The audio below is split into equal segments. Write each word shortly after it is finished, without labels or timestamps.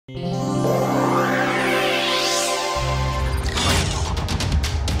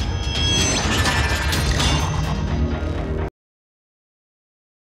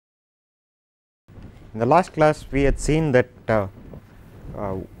In the last class we had seen that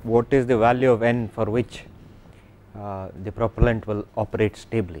what is the value of n for which the propellant will operate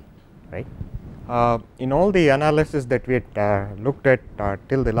stably, right. In all the analysis that we had looked at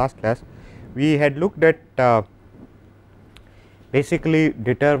till the last class, we had looked at basically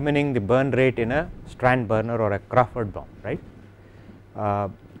determining the burn rate in a strand burner or a Crawford bomb, right.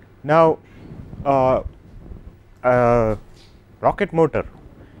 Now rocket motor,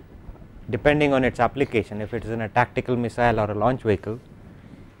 depending on its application, if it is in a tactical missile or a launch vehicle,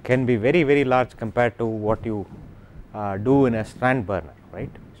 can be very large compared to what you do in a strand burner, right.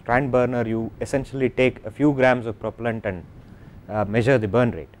 Strand burner, you essentially take a few grams of propellant and measure the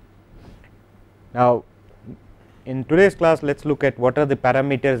burn rate. Now in today's class, let us look at what are the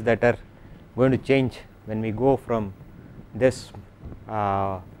parameters that are going to change when we go from this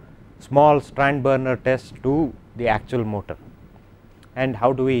small strand burner test to the actual motor, and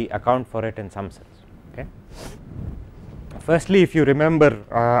how do we account for it in some sense. Okay. Firstly, if you remember,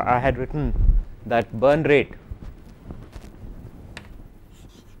 I had written that burn rate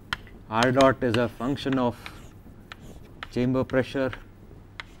R dot is a function of chamber pressure,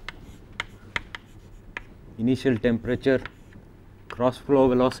 initial temperature, cross flow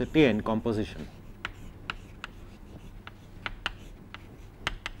velocity and composition.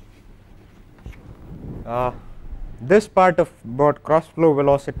 This part of about cross flow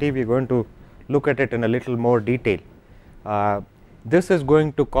velocity, we are going to look at it in a little more detail. This is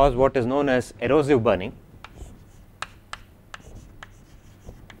going to cause what is known as erosive burning.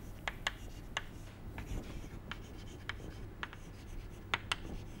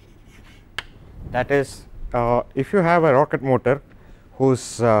 That is, if you have a rocket motor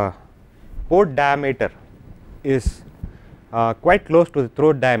whose port diameter is quite close to the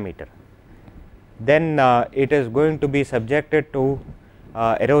throat diameter, then it is going to be subjected to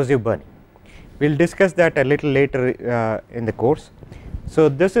erosive burning. We will discuss that a little later in the course. So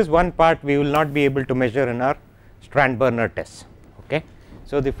this is one part we will not be able to measure in our strand burner tests. Okay.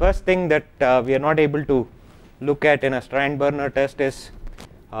 So the first thing that we are not able to look at in a strand burner test is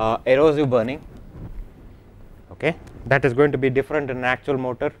erosive burning. Okay. That is going to be different in an actual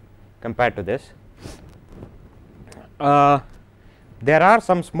motor compared to this. There are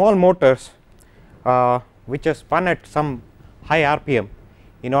some small motors which are spun at some high RPM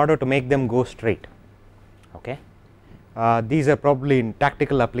in order to make them go straight. Okay. These are probably in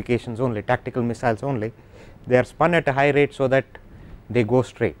tactical applications only, tactical missiles only. They are spun at a high rate so that they go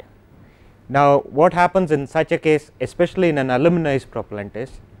straight. Now what happens in such a case, especially in an aluminized propellant,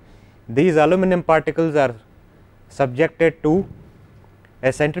 is these aluminum particles are subjected to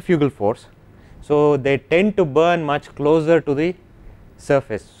a centrifugal force, so they tend to burn much closer to the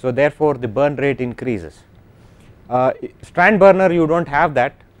surface. So therefore the burn rate increases. Strand burner, you do not have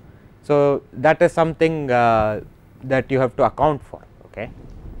that, so that is something that you have to account for. Okay.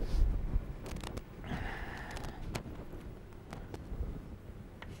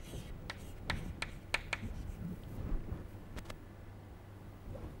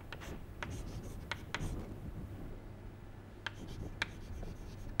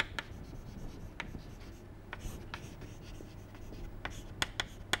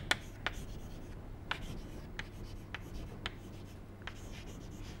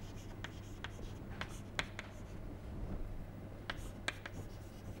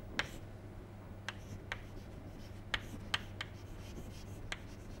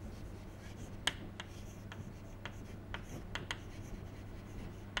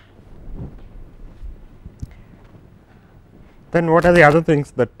 Then what are the other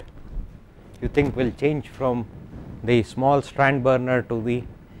things that you think will change from the small strand burner to the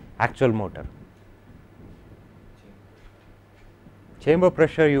actual motor? Chamber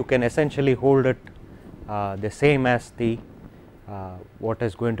pressure, you can essentially hold it the same as the what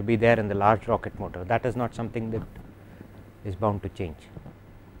is going to be there in the large rocket motor. That is not something that is bound to change.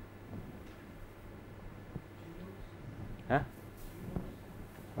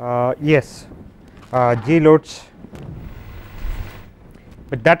 Huh? Yes, G loads,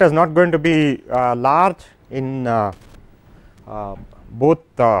 but that is not going to be large in both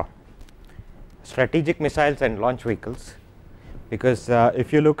strategic missiles and launch vehicles, because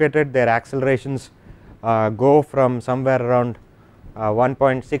if you look at it, their accelerations go from somewhere around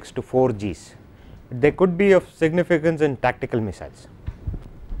 1.6 to 4 Gs. They could be of significance in tactical missiles.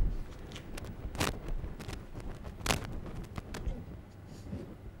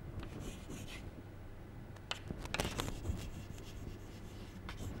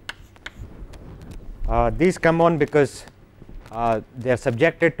 These come on because they are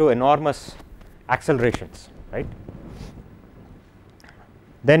subjected to enormous accelerations, right.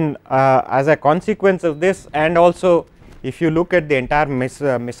 Then as a consequence of this, and also if you look at the entire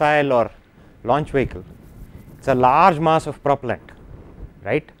missile or launch vehicle, it is a large mass of propellant,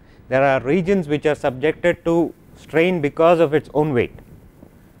 right. There are regions which are subjected to strain because of its own weight.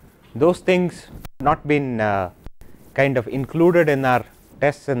 Those things not been kind of included in our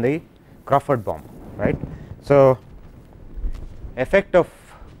tests in the Crawford bomb, right. So effect of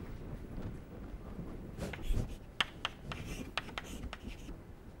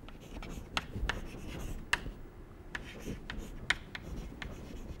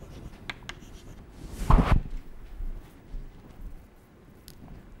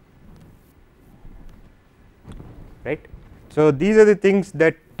right. So these are the things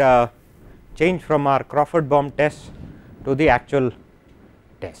that change from our Crawford bomb test to the actual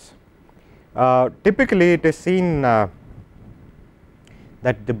test. Typically it is seen that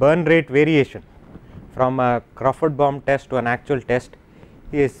the burn rate variation from a Crawford bomb test to an actual test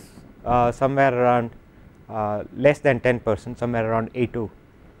is somewhere around less than 10%, somewhere around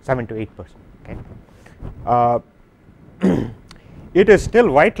 7 to 8%. Okay. It is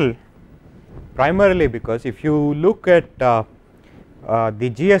still vital, primarily because if you look at the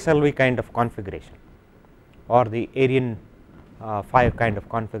GSLV kind of configuration or the Ariane 5 kind of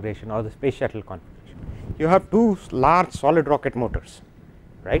configuration or the space shuttle configuration, you have two large solid rocket motors,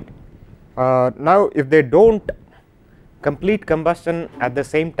 right. Now if they do not complete combustion at the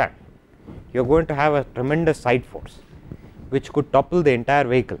same time, you are going to have a tremendous side force which could topple the entire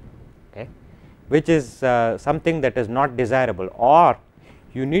vehicle, okay, which is something that is not desirable, or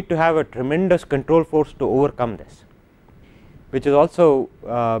you need to have a tremendous control force to overcome this, which is also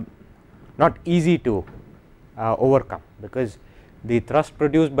not easy to overcome, because the thrust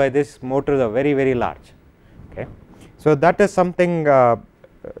produced by this motors are very large. Okay. So that is something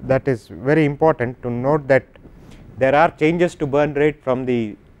that is very important to note, that there are changes to burn rate from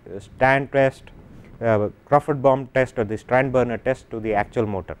the stand test, Crawford bomb test or the strand burner test to the actual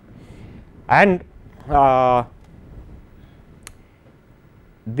motor, and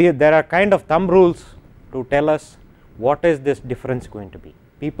there are kind of thumb rules to tell us what is this difference going to be.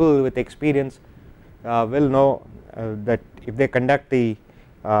 People with experience will know that if they conduct the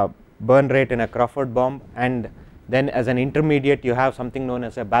burn rate in a Crawford bomb, and then as an intermediate you have something known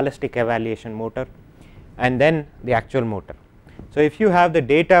as a ballistic evaluation motor, and then the actual motor. So if you have the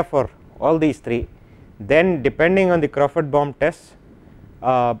data for all these three, then depending on the Crawford bomb tests,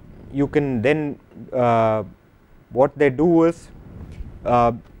 you can then what they do is,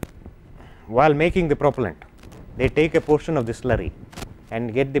 while making the propellant, they take a portion of the slurry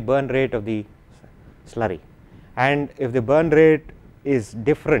and get the burn rate of the slurry, and if the burn rate is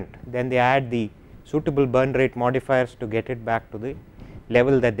different, then they add the suitable burn rate modifiers to get it back to the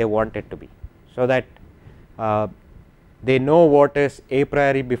level that they want it to be, so that they know what is a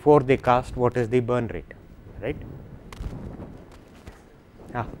priori before they cast what is the burn rate, right.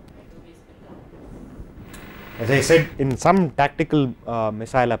 As I said, in some tactical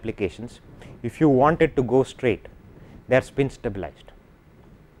missile applications, if you want it to go straight, they are spin stabilized.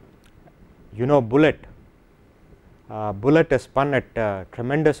 You know, bullet is spun at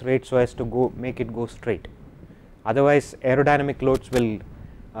tremendous rate so as to make it go straight, otherwise aerodynamic loads will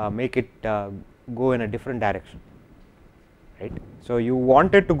make it go in a different direction, right. So you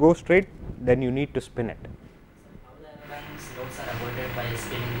want it to go straight, then you need to spin it. How the aerodynamics loads are avoided by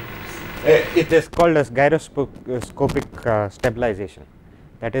spinning? It is called as gyroscopic stabilization.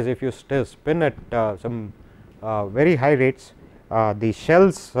 That is, if you still spin at some very high rates, the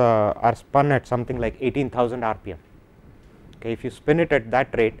shells are spun at something like 18,000 rpm. Okay, if you spin it at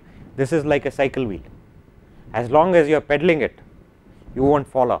that rate, this is like a cycle wheel. As long as you are pedaling it, you won't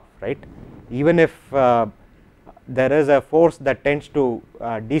fall off, right. Even if there is a force that tends to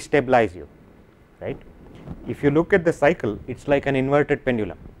destabilize you, right. If you look at the cycle, it is like an inverted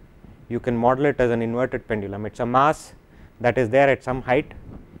pendulum. You can model it as an inverted pendulum. It is a mass that is there at some height,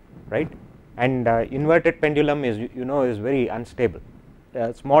 right, and inverted pendulum is, you know, is very unstable.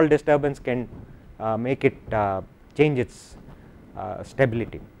 Small disturbance can make it change its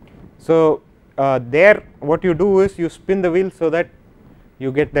stability. So there what you do is you spin the wheel so that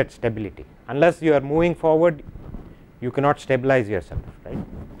you get that stability. Unless you are moving forward, you cannot stabilize yourself, right.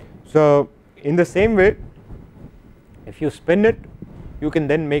 So in the same way, if you spin it, you can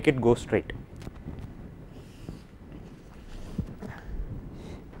then make it go straight.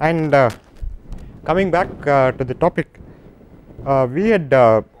 And coming back to the topic, we had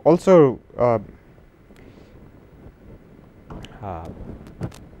also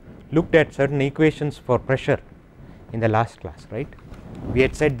looked at certain equations for pressure in the last class, right. We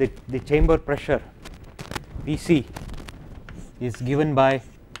had said that the chamber pressure Pc is given by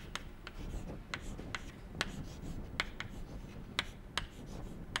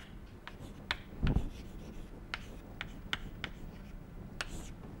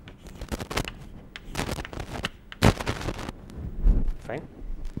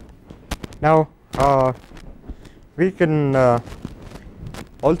Now we can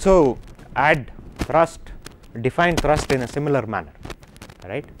also add thrust, define thrust in a similar manner,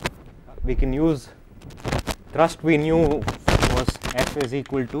 right. We can use thrust, we knew was F is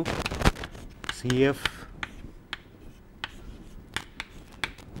equal to Cf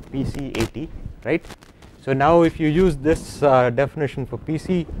PC AT, right. So now if you use this definition for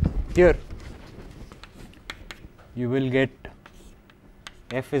PC here, you will get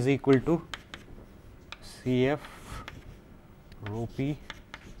F is equal to Cf rho P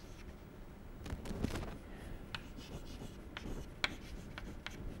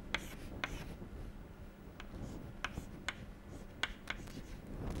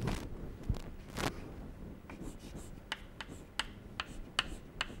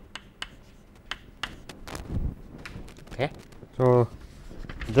okay. So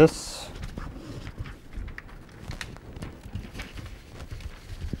this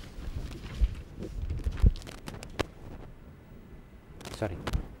sorry,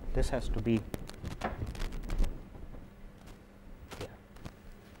 this has to be, yeah,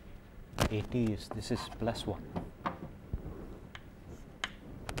 AT is, this is plus 1.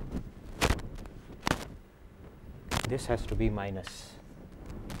 This has to be minus,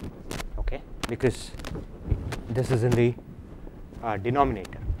 okay, because this is in the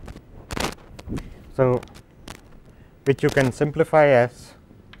denominator. So which you can simplify as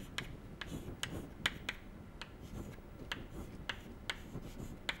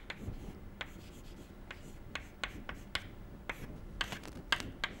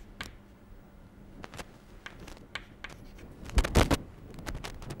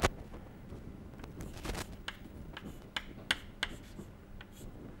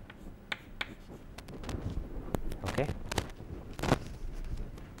okay.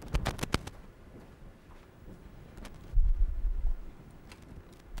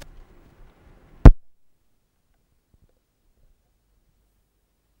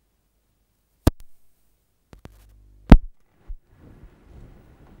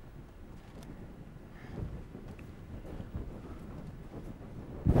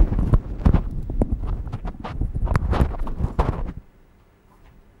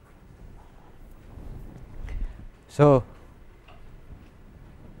 So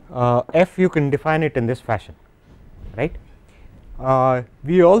F, you can define it in this fashion, right.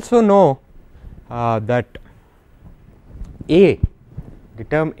 We also know that A, the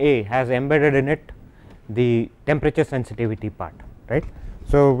term A has embedded in it the temperature sensitivity part, right.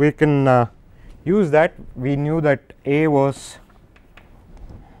 So we can use that. We knew that A was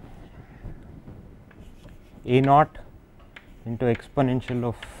A naught into exponential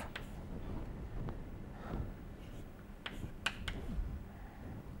of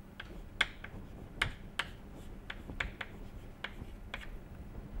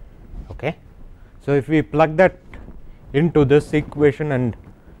okay. So if we plug that into this equation and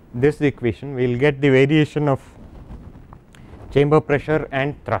this equation, we will get the variation of chamber pressure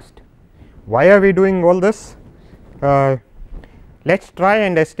and thrust. Why are we doing all this? Let us try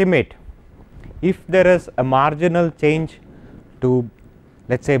and estimate if there is a marginal change to,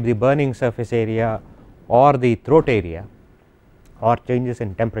 let us say, the burning surface area or the throat area or changes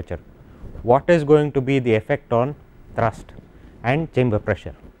in temperature, what is going to be the effect on thrust and chamber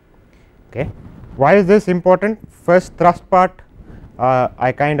pressure. Okay. Why is this important? First, thrust part,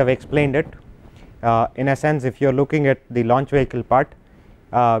 I kind of explained it. In a sense, if you are looking at the launch vehicle part,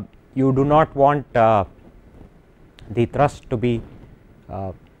 you do not want the thrust to be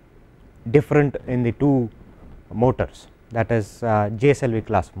different in the two motors, that is JSLV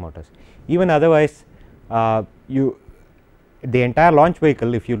class motors. Even otherwise, the entire launch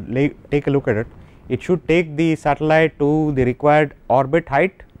vehicle, if you take a look at it, it should take the satellite to the required orbit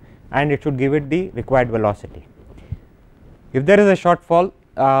height and it should give it the required velocity. If there is a shortfall,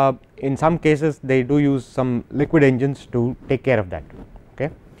 in some cases they do use some liquid engines to take care of that. Okay.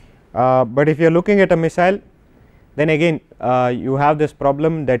 But if you are looking at a missile, then again you have this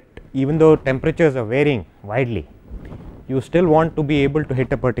problem that even though temperatures are varying widely, you still want to be able to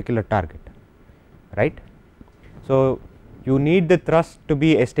hit a particular target, right. So you need the thrust to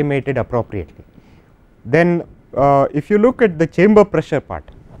be estimated appropriately. Then if you look at the chamber pressure part,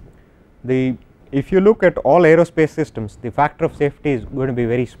 if you look at all aerospace systems, the factor of safety is going to be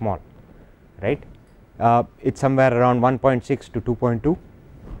very small, right. It is somewhere around 1.6 to 2.2.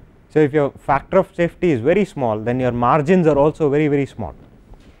 So if your factor of safety is very small, then your margins are also very, very small,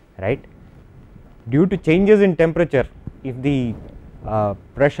 right. Due to changes in temperature, if the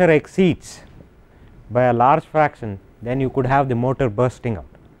pressure exceeds by a large fraction, then you could have the motor bursting out,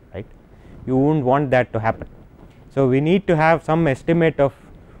 right. You would not want that to happen. So we need to have some estimate of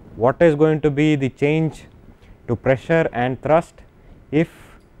what is going to be the change to pressure and thrust if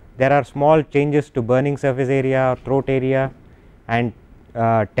there are small changes to burning surface area or throat area and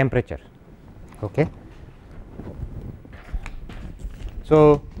temperature. Okay.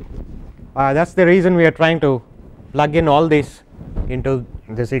 So, that is the reason we are trying to plug in all this into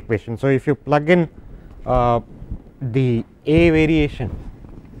this equation. So, if you plug in the A variation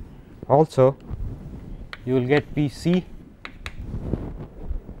also, you will get P c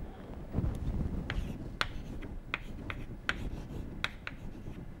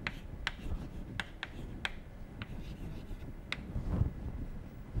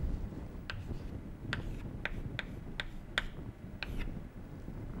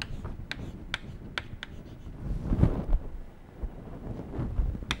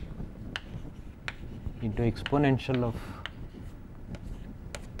into exponential of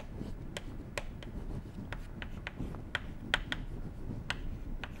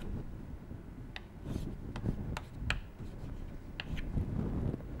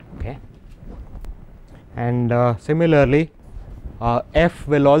okay, and similarly F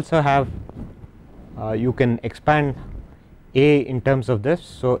will also have you can expand A in terms of this.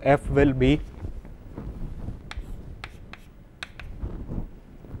 So, F will be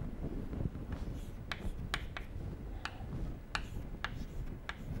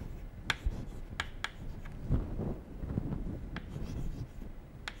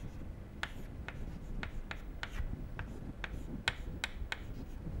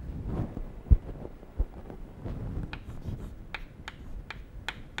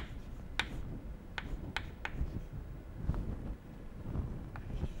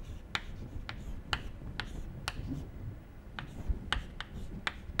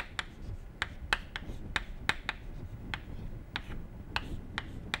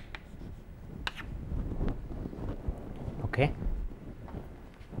okay.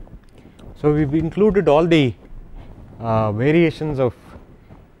 So, we have included all the variations of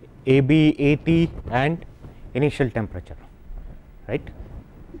AB, AT and initial temperature, right.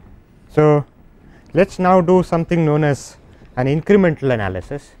 So, let us now do something known as an incremental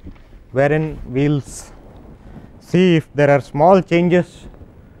analysis, wherein we will see if there are small changes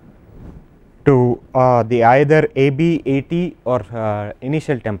to the either AB, AT or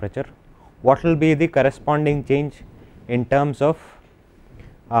initial temperature, what will be the corresponding change in terms of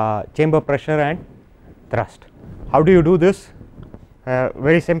chamber pressure and thrust. How do you do this?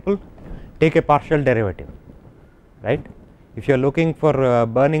 Very simple, take a partial derivative, right. If you are looking for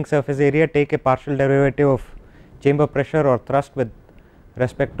burning surface area, take a partial derivative of chamber pressure or thrust with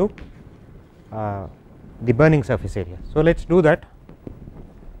respect to the burning surface area. So, let us do that.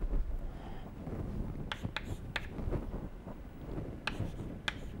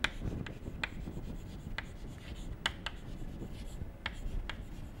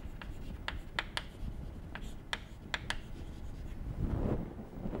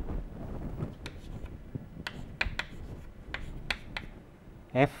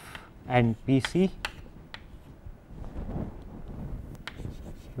 F and P c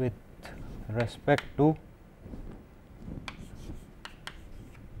with respect to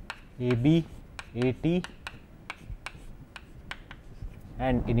AB, AT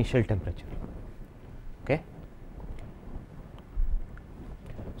and initial temperature. Okay.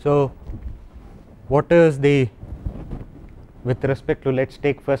 So, what is the, with respect to, let us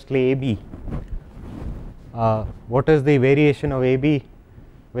take firstly AB, what is the variation of AB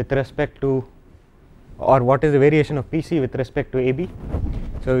with respect to, or what is the variation of P c with respect to AB.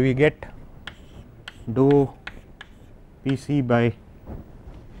 So, we get dou P c by,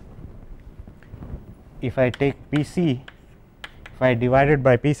 if I take P c, if I divide it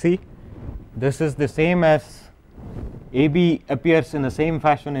by P c, this is the same as AB appears in the same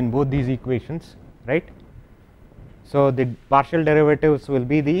fashion in both these equations, right. So, the partial derivatives will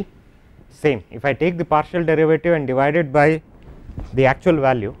be the same. If I take the partial derivative and divide it by the actual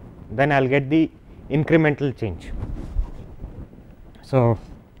value, then I will get the incremental change. So,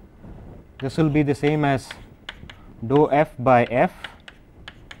 this will be the same as dou F by F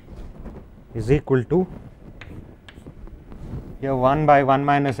is equal to here 1 by 1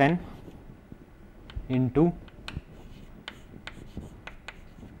 minus n into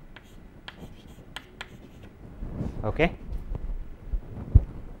okay.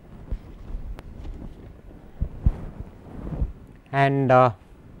 And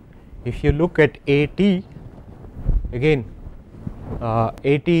if you look at AT, again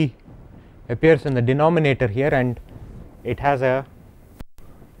AT appears in the denominator here and it has a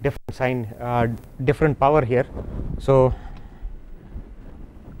different sign, different power here. So,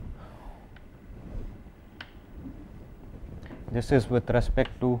 this is with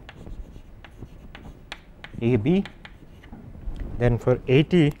respect to AB. Then for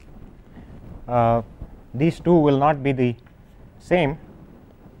AT, these two will not be the same.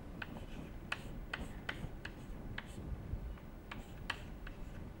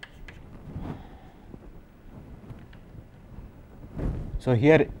 So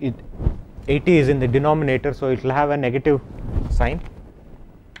here AT is in the denominator, so it will have a negative sign.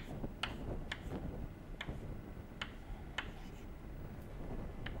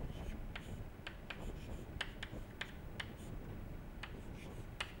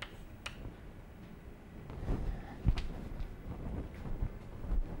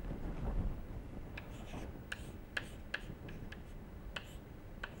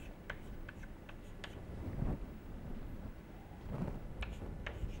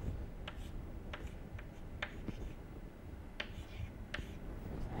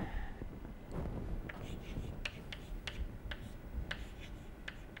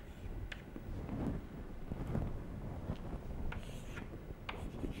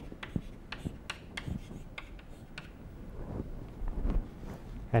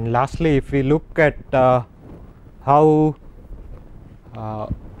 And lastly, if we look at how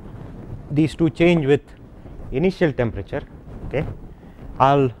these two change with initial temperature, okay,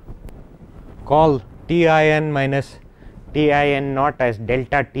 I'll call Tin minus Tin naught as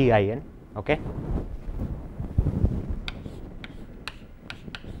delta Tin, okay.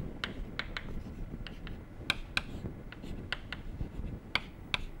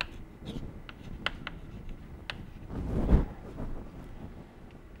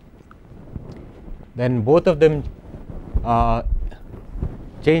 Then both of them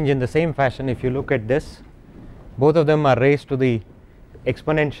change in the same fashion. If you look at this, both of them are raised to the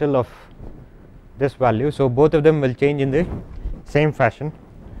exponential of this value. So both of them will change in the same fashion.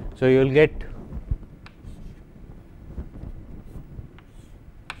 So you will get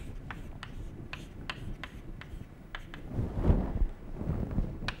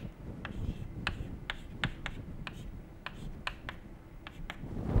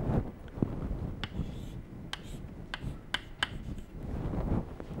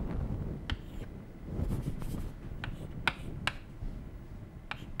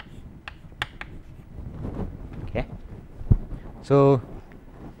so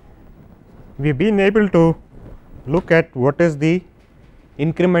we have been able to look at what is the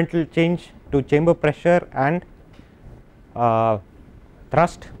incremental change to chamber pressure and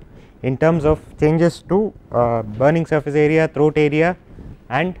thrust in terms of changes to burning surface area, throat area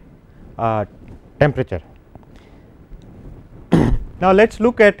and temperature. Now let us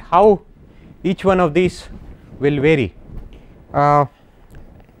look at how each one of these will vary.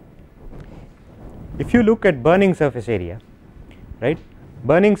 If you look at burning surface area, right,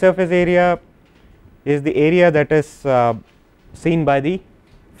 burning surface area is the area that is seen by the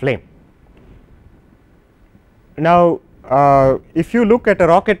flame. Now if you look at a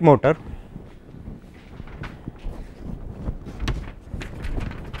rocket motor,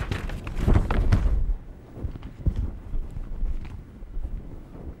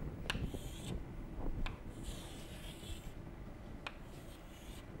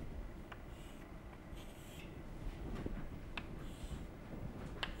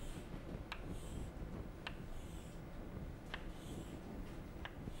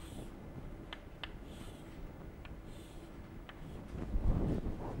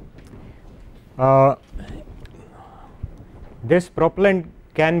 this propellant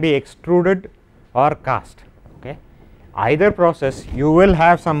can be extruded or cast, okay. Either process you will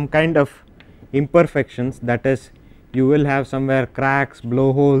have some kind of imperfections, that is you will have somewhere cracks,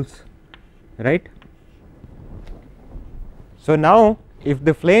 blowholes, right. So now if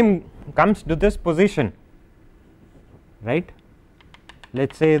the flame comes to this position, right,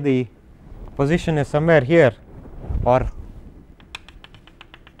 let us say the position is somewhere here, or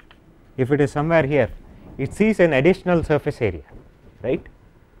if it is somewhere here, it sees an additional surface area, right.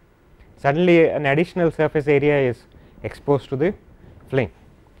 Suddenly an additional surface area is exposed to the flame,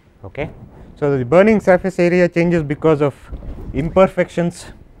 okay. So the burning surface area changes because of imperfections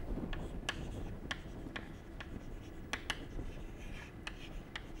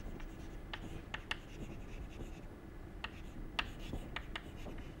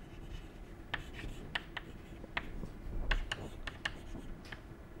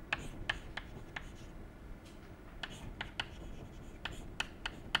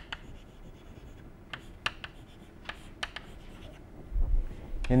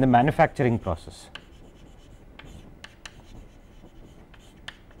in the manufacturing process.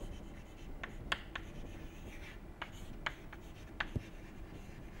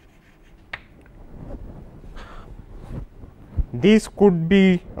 these could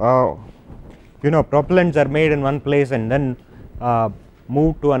be propellants are made in one place and then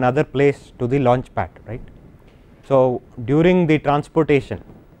moved to another place to the launch pad, right. So, during the transportation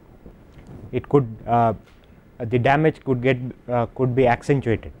it could the damage could be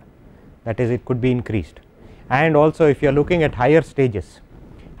accentuated, that is it could be increased. And also if you are looking at higher stages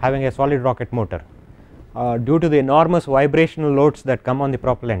having a solid rocket motor, due to the enormous vibrational loads that come on the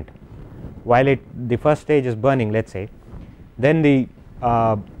propellant while the first stage is burning, let us say, then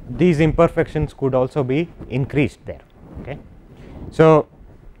these imperfections could also be increased there. Okay. So,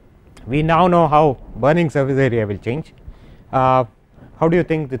 we now know how burning surface area will change. How do you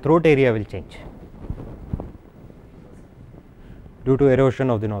think the throat area will change due to erosion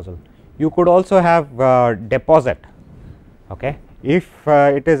of the nozzle? You could also have deposit. Okay. If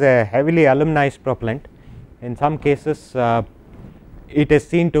it is a heavily aluminized propellant, in some cases it is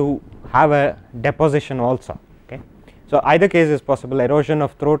seen to have a deposition also. Okay. So, either case is possible, erosion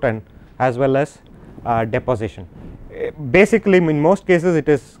of throat and as well as deposition. Basically in most cases it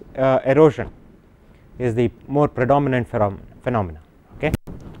is erosion is the more predominant phenomena. Okay.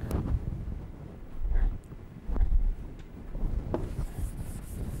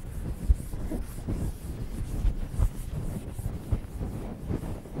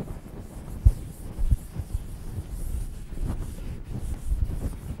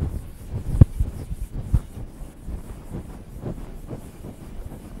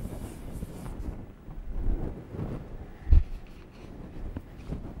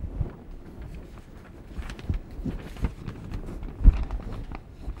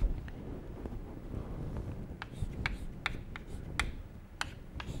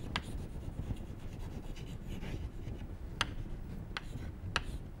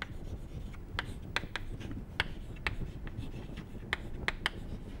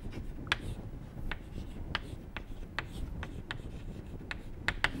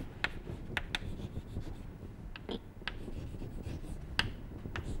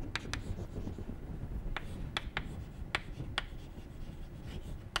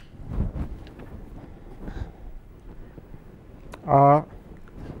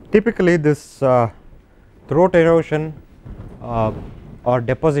 Typically this throat erosion or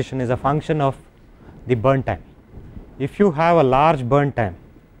deposition is a function of the burn time. If you have a large burn time,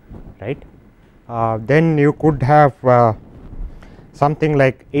 right, then you could have something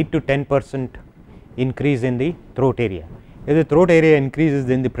like 8 to 10% increase in the throat area. If the throat area increases,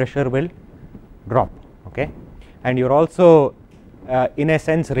 then the pressure will drop. Okay. And you are also in a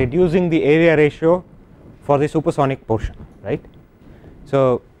sense reducing the area ratio for the supersonic portion, right.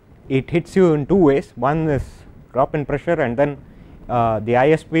 So, it hits you in two ways, one is drop in pressure and then the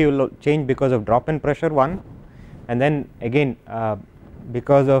ISP will change because of drop in pressure one, and then again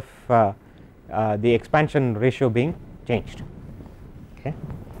because of the expansion ratio being changed. Okay.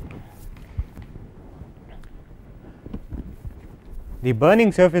 The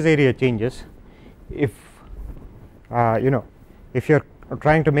burning surface area changes if if you are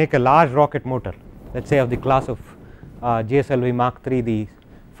trying to make a large rocket motor, let us say of the class of GSLV Mark III, the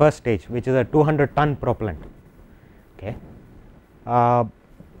first stage, which is a 200-ton propellant. Okay.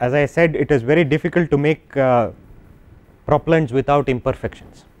 As I said, it is very difficult to make propellants without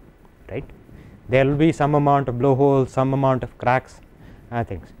imperfections, right. There will be some amount of blowholes, some amount of cracks,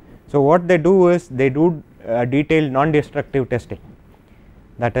 things. So, what they do is they do detailed non-destructive testing,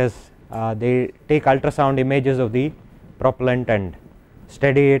 that is they take ultrasound images of the propellant and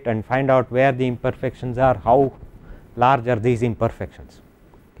study it and find out where the imperfections are, how large are these imperfections.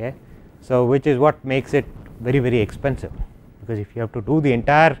 Okay. So, which is what makes it very expensive, because if you have to do the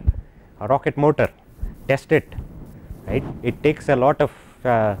entire rocket motor, test it, right, it takes a lot of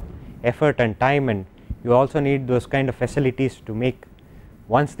effort and time, and you also need those kind of facilities to make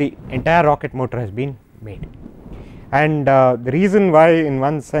once the entire rocket motor has been made. And the reason why in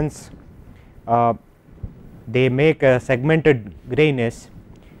one sense they make a segmented grain is,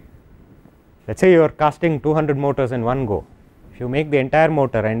 let us say you are casting 200 motors in one go. If you make the entire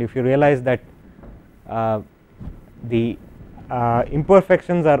motor and if you realize that the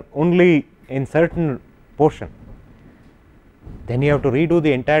imperfections are only in certain portion, then you have to redo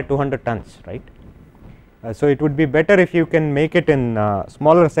the entire 200 tons, right. So, it would be better if you can make it in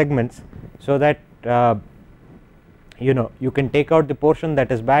smaller segments, so that you can take out the portion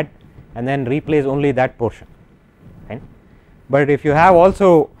that is bad and then replace only that portion, right. But if you have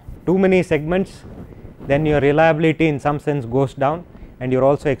also too many segments, then your reliability in some sense goes down, and you are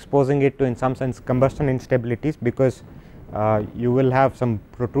also exposing it to in some sense combustion instabilities, because you will have some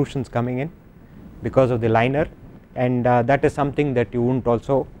protrusions coming in because of the liner, and that is something that you would not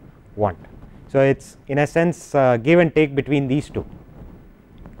also want. So, it is in a sense give and take between these two,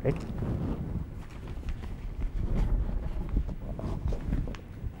 right.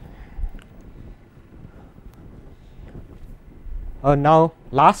 Now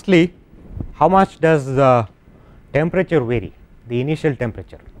lastly, how much does the temperature vary, the initial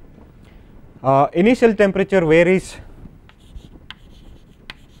temperature. Initial temperature varies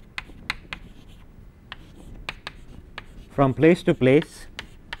from place to place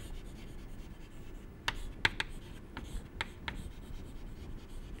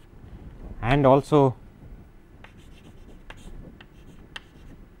and also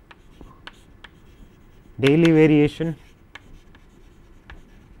daily variation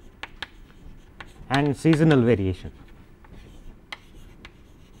and seasonal variation.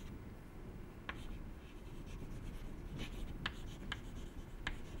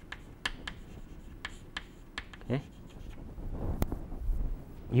 Okay.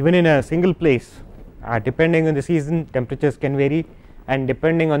 Even in a single place, depending on the season, temperatures can vary, and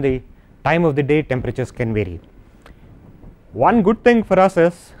depending on the time of the day, temperatures can vary. One good thing for us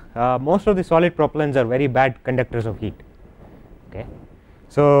is most of the solid propellants are very bad conductors of heat. Okay.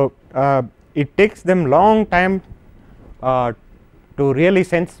 So, it takes them long time to really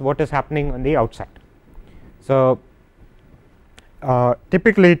sense what is happening on the outside. So,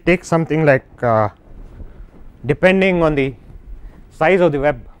 typically it takes something like depending on the size of the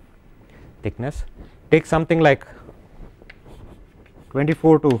web thickness, takes something like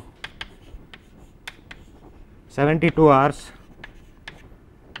 24 to 72 hours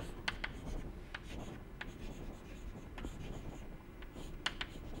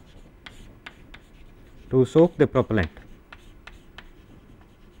to soak the propellant.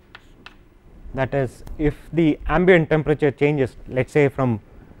 That is, if the ambient temperature changes, let us say from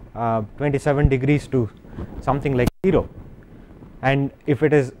 27 degrees to something like 0, and if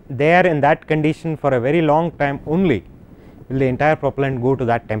it is there in that condition for a very long time only, will the entire propellant go to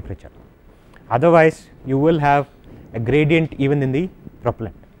that temperature. Otherwise, you will have a gradient even in the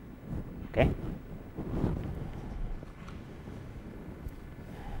propellant. Okay.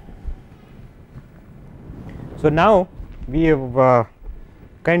 So, now we have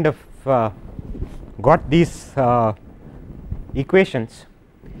kind of got these equations.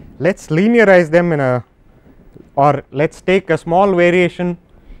 Let us linearize them in a, or let us take a small variation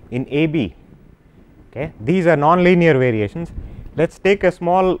in AB. Okay. These are non-linear variations. Let us take a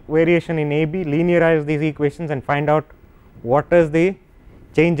small variation in AB, linearize these equations and find out what is the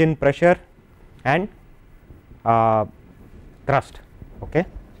change in pressure and thrust. Okay.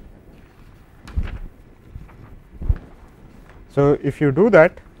 So, if you do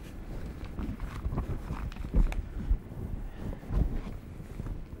that,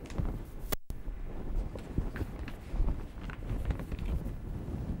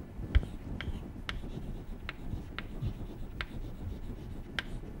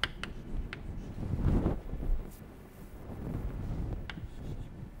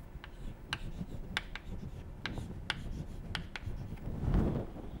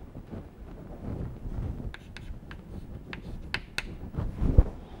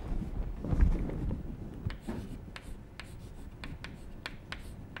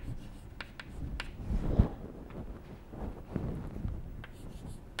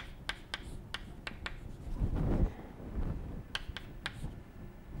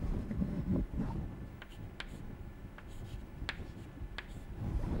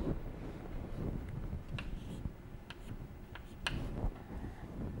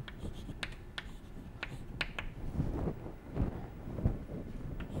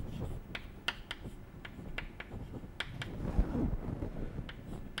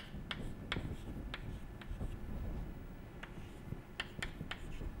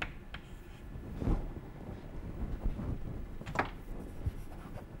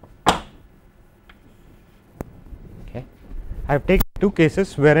 I have taken two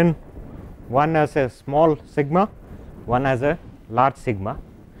cases wherein one has a small sigma, one has a large sigma.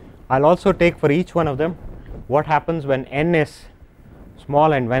 I will also take for each one of them what happens when n is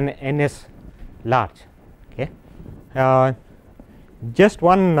small and when n is large. Okay. Just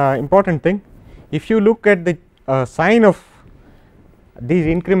one important thing, if you look at the sign of these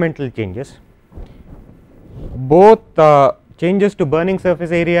incremental changes, both changes to burning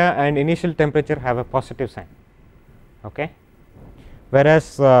surface area and initial temperature have a positive sign. Okay.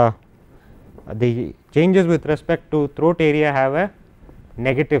 Whereas the changes with respect to throat area have a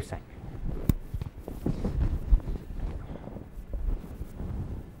negative sign.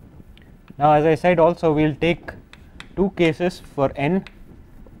 Now, as I said, also we will take two cases for n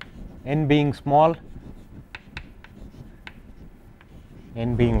being small,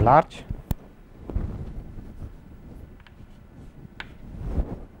 n being large.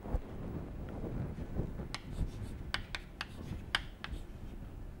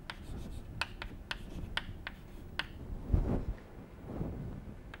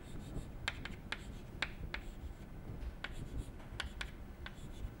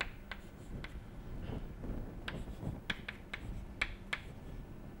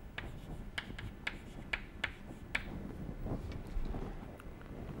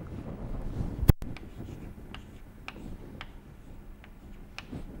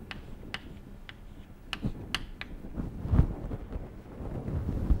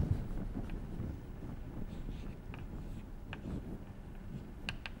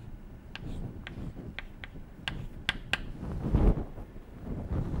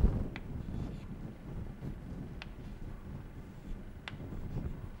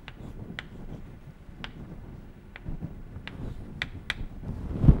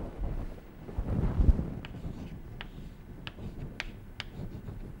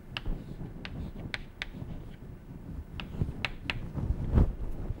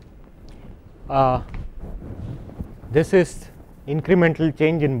 this is incremental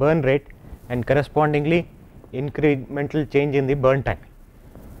change in burn rate and correspondingly incremental change in the burn time.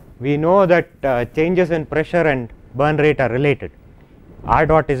 We know that changes in pressure and burn rate are related. R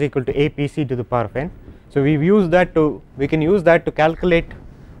dot is equal to APC to the power of n. So we can use that to calculate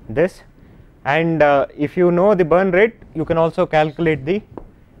this, and if you know the burn rate, you can also calculate the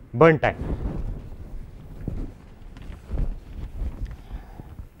burn time.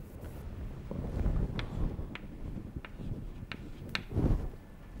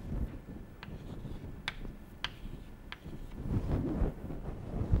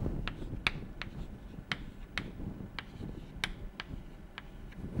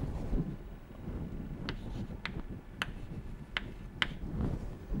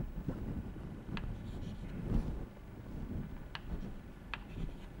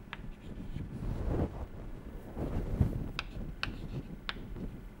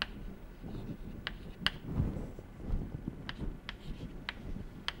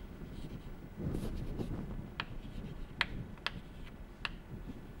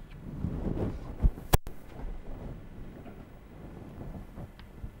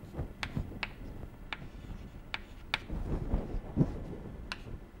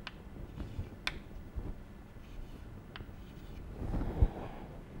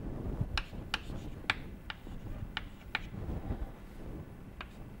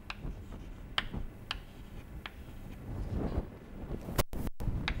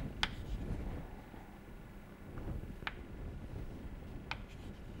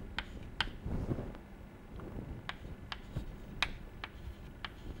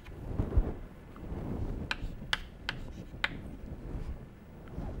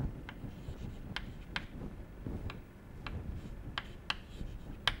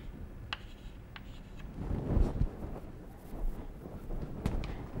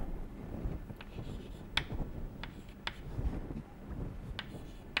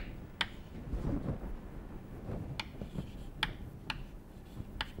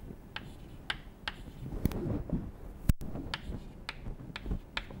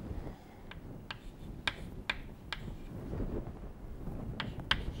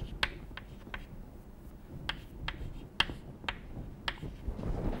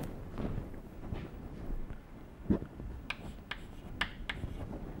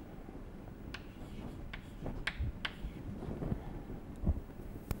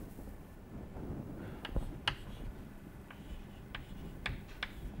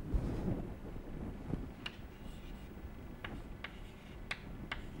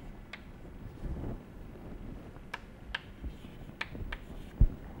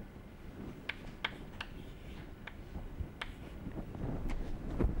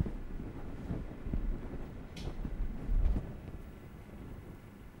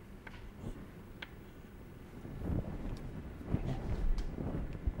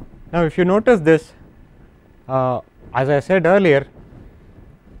 Now, if you notice this, as I said earlier,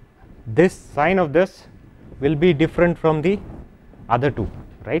 this sign of this will be different from the other two,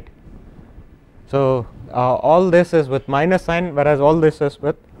 right. So, all this is with minus sign, whereas all this is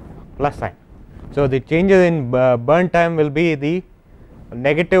with plus sign. So, the changes in burn time will be the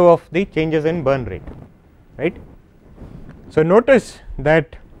negative of the changes in burn rate, right. So, notice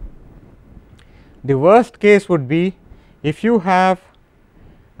that the worst case would be if you have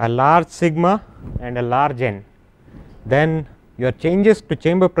a large sigma and a large n, then your changes to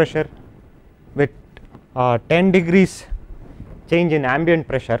chamber pressure with 10 degrees change in ambient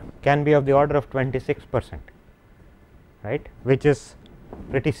pressure can be of the order of 26%, right, which is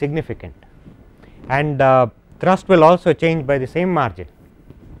pretty significant, and thrust will also change by the same margin.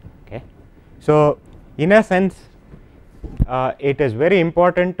 Okay. So, in a sense, it is very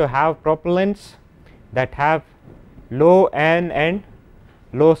important to have propellants that have low n and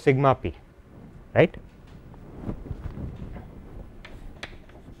low sigma p, right.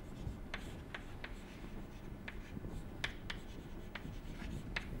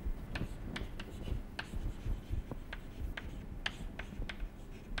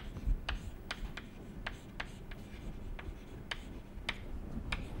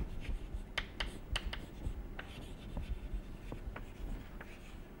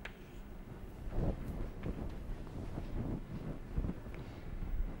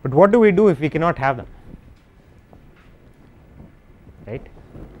 But what do we do if we cannot have them, right?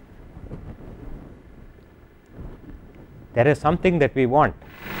 There is something that we want.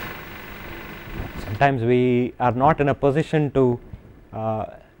 Sometimes we are not in a position to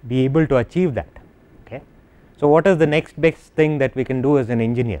be able to achieve that. Okay. So, what is the next best thing that we can do as an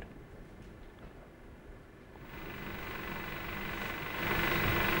engineer?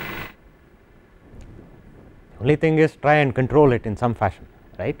 Only thing is try and control it in some fashion,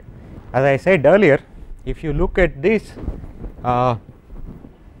 right. As I said earlier, if you look at this,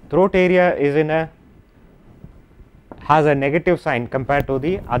 throat area is in a has a negative sign compared to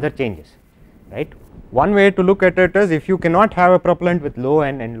the other changes, right. One way to look at it is, if you cannot have a propellant with low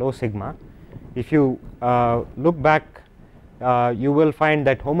n and low sigma, if you look back, you will find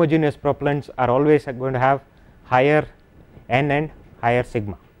that homogeneous propellants are always going to have higher n and higher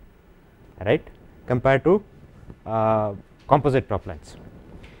sigma, right, compared to composite propellants.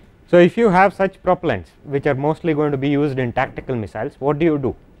 So, if you have such propellants which are mostly going to be used in tactical missiles, what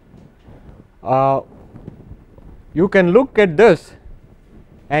do? You can look at this,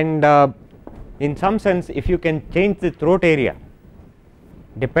 and in some sense, if you can change the throat area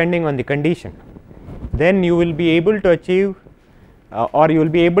depending on the condition, then you will be able to achieve or you will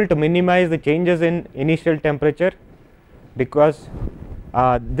be able to minimize the changes in initial temperature, because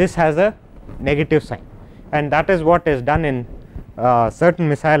this has a negative sign, and that is what is done in certain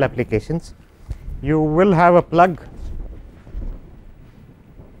missile applications. You will have a plug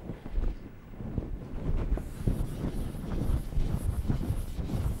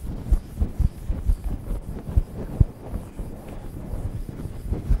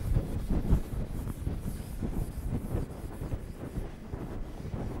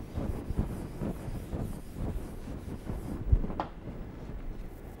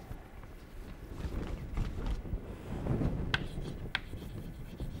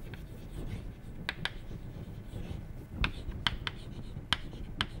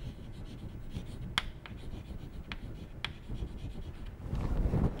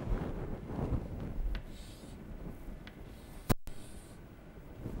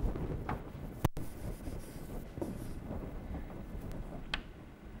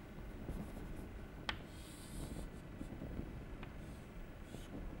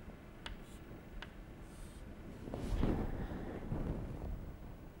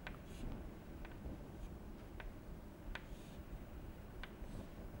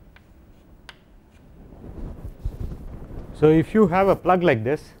So, if you have a plug like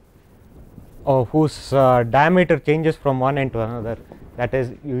this, whose diameter changes from one end to another, that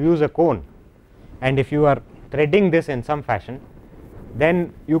is, you use a cone, and if you are threading this in some fashion,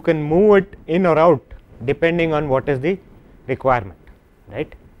 then you can move it in or out depending on what is the requirement,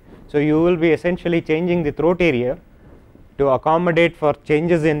 right. So, you will be essentially changing the throat area to accommodate for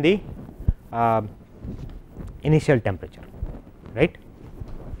changes in the initial temperature, right.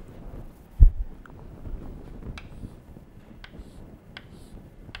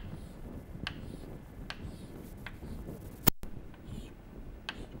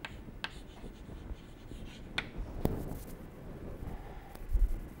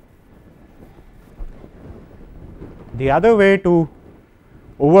 The other way to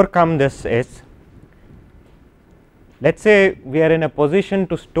overcome this is, let us say we are in a position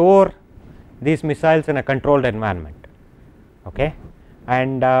to store these missiles in a controlled environment, okay.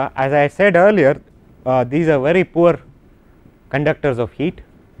 And as I said earlier, these are very poor conductors of heat.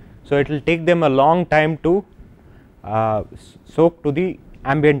 So, it will take them a long time to soak to the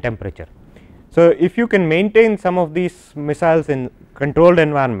ambient temperature. So, if you can maintain some of these missiles in controlled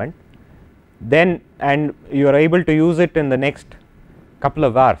environment, then and you are able to use it in the next couple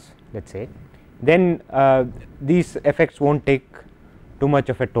of hours, let us say, then these effects will not take too much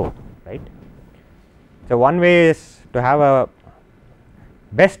of a toll, right. So, one way is to have a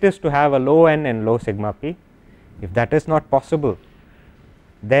best is to have a low n and low sigma p. If that is not possible,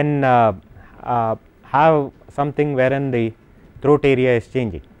 then have something wherein the throat area is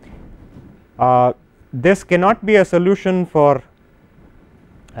changing. This cannot be a solution for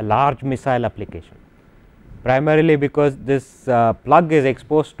a large missile application, primarily because this plug is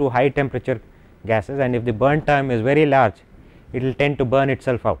exposed to high temperature gases, and if the burn time is very large, it will tend to burn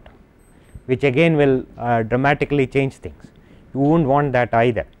itself out, which again will dramatically change things. You would not want that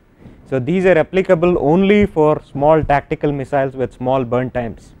either. So, these are applicable only for small tactical missiles with small burn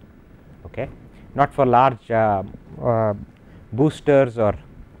times, okay, not for large boosters or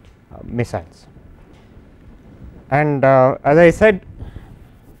missiles. And as I said,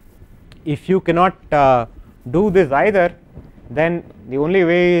 if you cannot do this either, then the only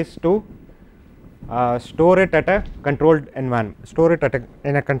way is to store it at a controlled environment, store it at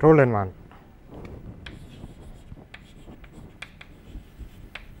in a controlled environment.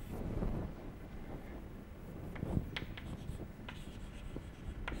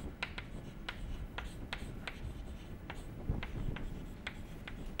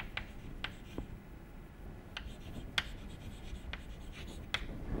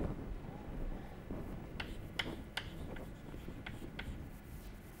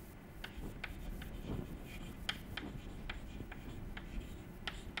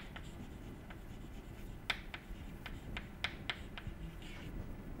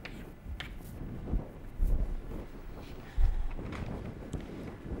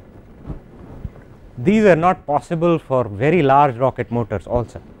 these are not possible for very large rocket motors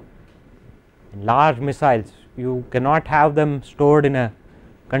also. In large missiles you cannot have them stored in a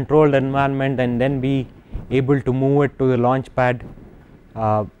controlled environment and then be able to move it to the launch pad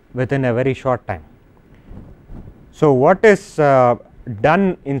within a very short time. So, what is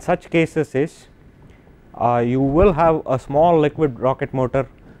done in such cases is you will have a small liquid rocket motor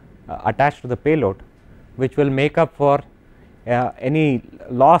attached to the payload, which will make up for any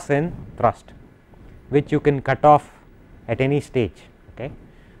loss in thrust, which you can cut off at any stage. Okay.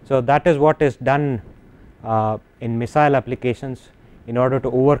 So, that is what is done in missile applications in order to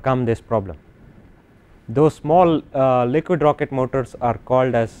overcome this problem. Those small liquid rocket motors are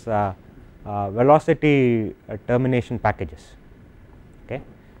called as velocity termination packages. Okay.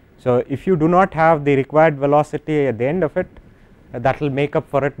 So, if you do not have the required velocity at the end of it, that will make up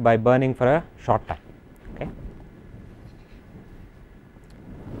for it by burning for a short time. Okay.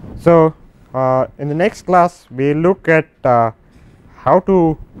 So, in the next class we will look at how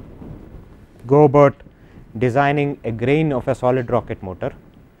to go about designing a grain of a solid rocket motor.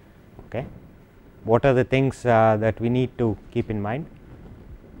 Okay. What are the things that we need to keep in mind?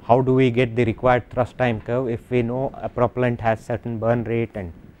 How do we get the required thrust time curve if we know a propellant has certain burn rate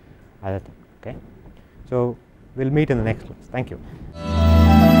and other things. Okay. So, we will meet in the next class. Thank you.